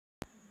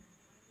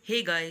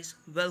Hey guys,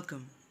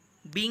 welcome.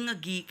 Being a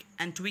geek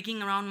and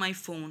tweaking around my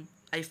phone,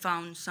 I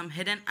found some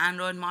hidden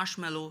Android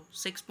Marshmallow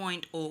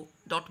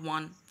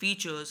 6.0.1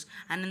 features,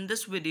 and in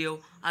this video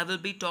I will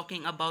be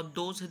talking about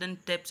those hidden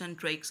tips and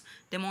tricks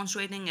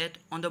demonstrating it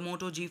on the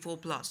Moto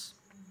G4 Plus.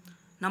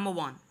 Number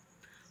 1.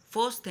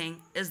 First thing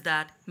is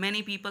that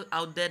many people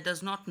out there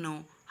does not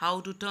know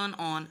how to turn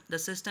on the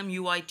system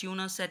UI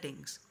tuner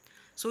settings.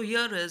 So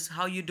here is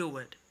how you do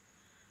it.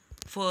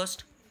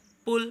 First,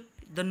 pull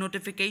the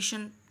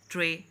notification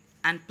tray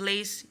and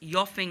place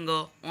your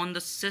finger on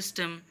the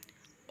system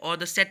or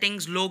the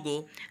settings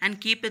logo and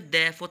keep it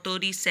there for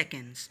 30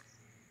 seconds.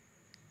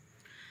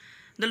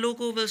 The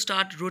logo will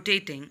start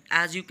rotating,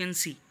 as you can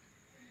see.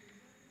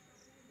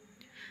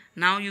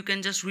 Now you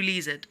can just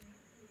release it.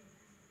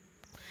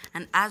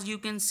 And as you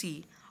can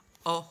see,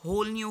 a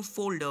whole new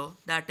folder,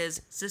 that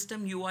is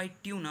System UI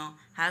Tuner,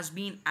 has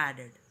been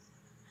added.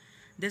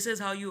 This is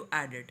how you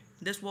add it.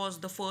 This was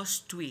the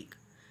first tweak.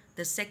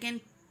 The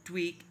second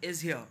tweak is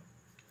here.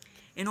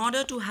 In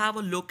order to have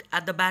a look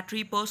at the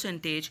battery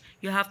percentage,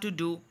 you have to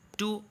do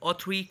 2 or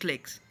 3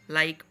 clicks,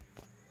 like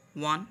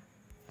 1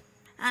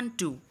 and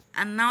 2.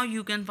 And now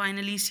you can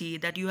finally see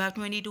that you have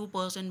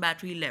 22%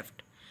 battery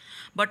left.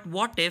 But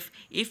what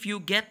if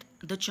you get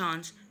the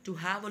chance to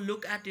have a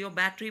look at your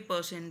battery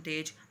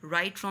percentage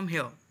right from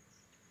here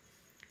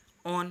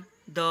on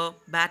the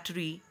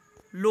battery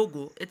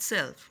logo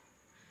itself?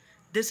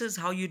 This is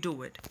how you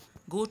do it.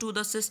 Go to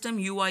the System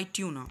UI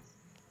Tuner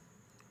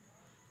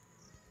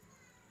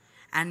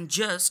and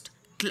just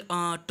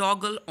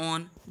toggle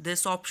on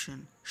this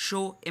option,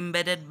 Show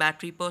Embedded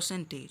Battery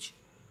Percentage.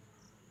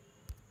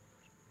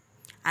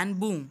 And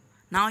boom,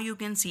 now you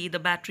can see the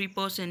battery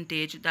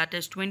percentage, that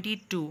is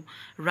 22,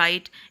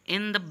 right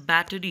in the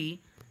battery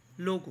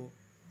logo.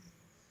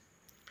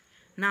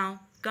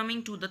 Now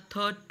coming to the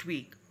third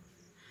tweak.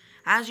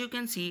 As you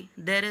can see,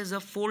 there is a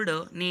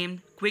folder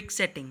named Quick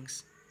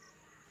Settings.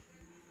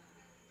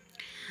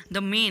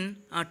 The main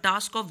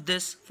task of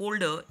this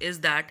folder is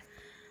that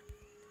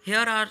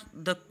here are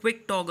the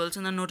quick toggles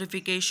in the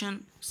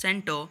notification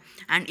center,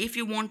 and if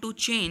you want to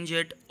change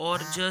it or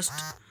just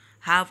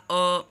have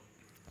a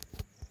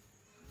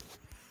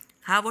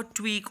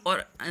tweak,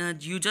 or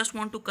you just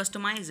want to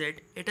customize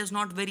it, it is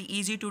not very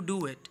easy to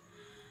do it.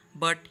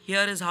 But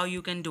here is how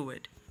you can do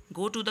it.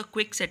 Go to the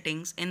quick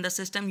settings in the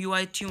System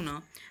UI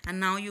Tuner, and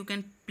now you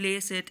can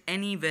place it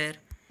anywhere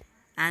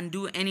and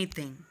do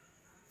anything.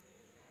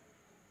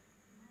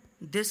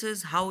 This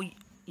is how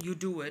you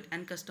do it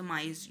and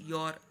customize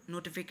your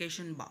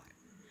notification bar.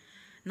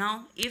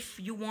 Now if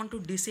you want to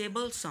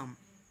disable some,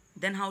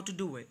 then how to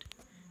do it?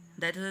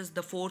 That is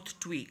the fourth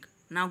tweak.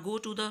 Now go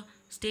to the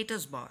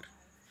status bar,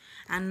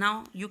 and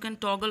now you can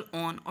toggle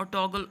on or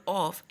toggle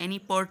off any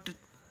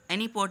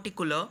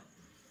particular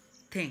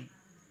thing.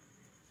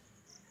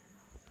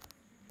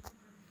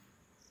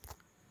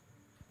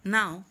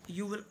 Now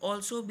you will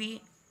also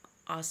be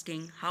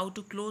asking how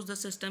to close the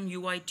System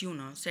UI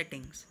Tuner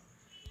settings.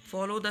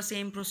 Follow the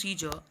same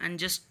procedure and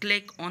just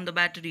click on the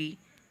battery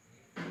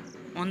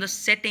on the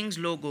settings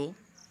logo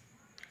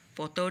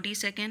for 30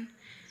 seconds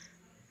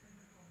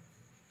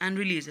and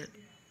release it.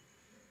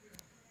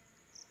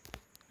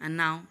 And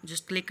now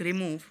just click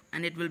remove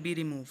and it will be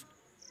removed.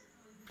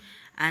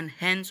 And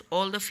hence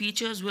all the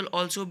features will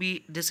also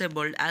be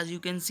disabled, as you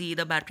can see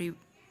the battery.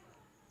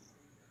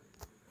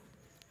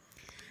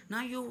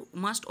 Now you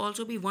must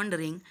also be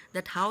wondering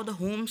that how the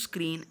home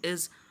screen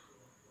is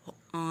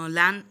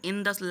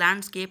in the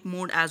landscape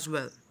mode as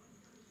well.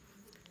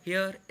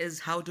 Here is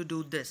how to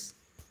do this.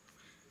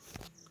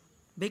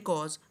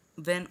 Because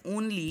when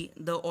only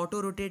the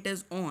auto rotate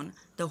is on,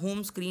 the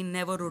home screen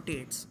never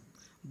rotates.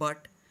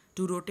 But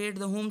to rotate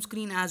the home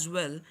screen as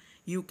well,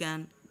 you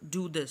can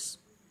do this.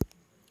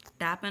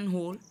 Tap and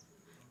hold,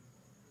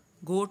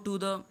 go to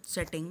the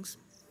settings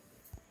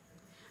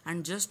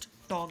and just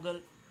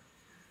toggle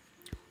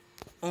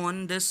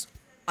on this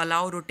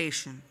allow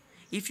rotation.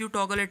 If you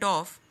toggle it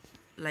off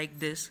like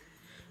this,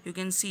 you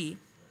can see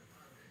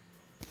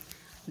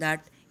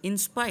that in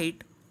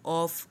spite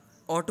of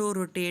auto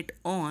rotate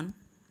on,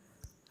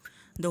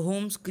 the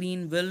home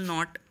screen will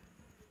not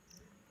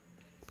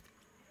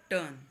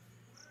turn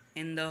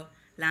in the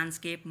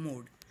landscape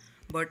mode,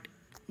 but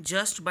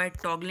just by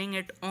toggling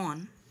it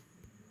on,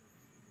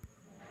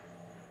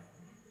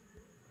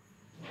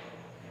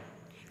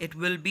 it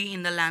will be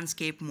in the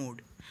landscape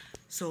mode.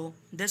 So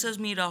this is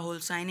me,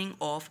 Rahul, signing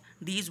off.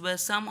 These were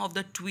some of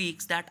the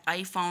tweaks that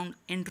I found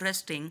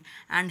interesting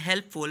and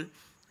helpful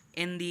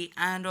in the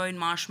Android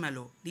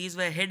Marshmallow. These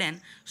were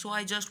hidden, so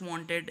I just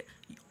wanted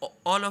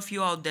all of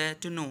you out there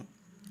to know.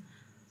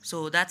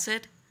 So that's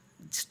it.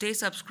 Stay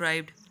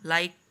subscribed,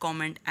 like,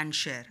 comment and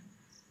share.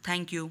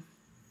 Thank you.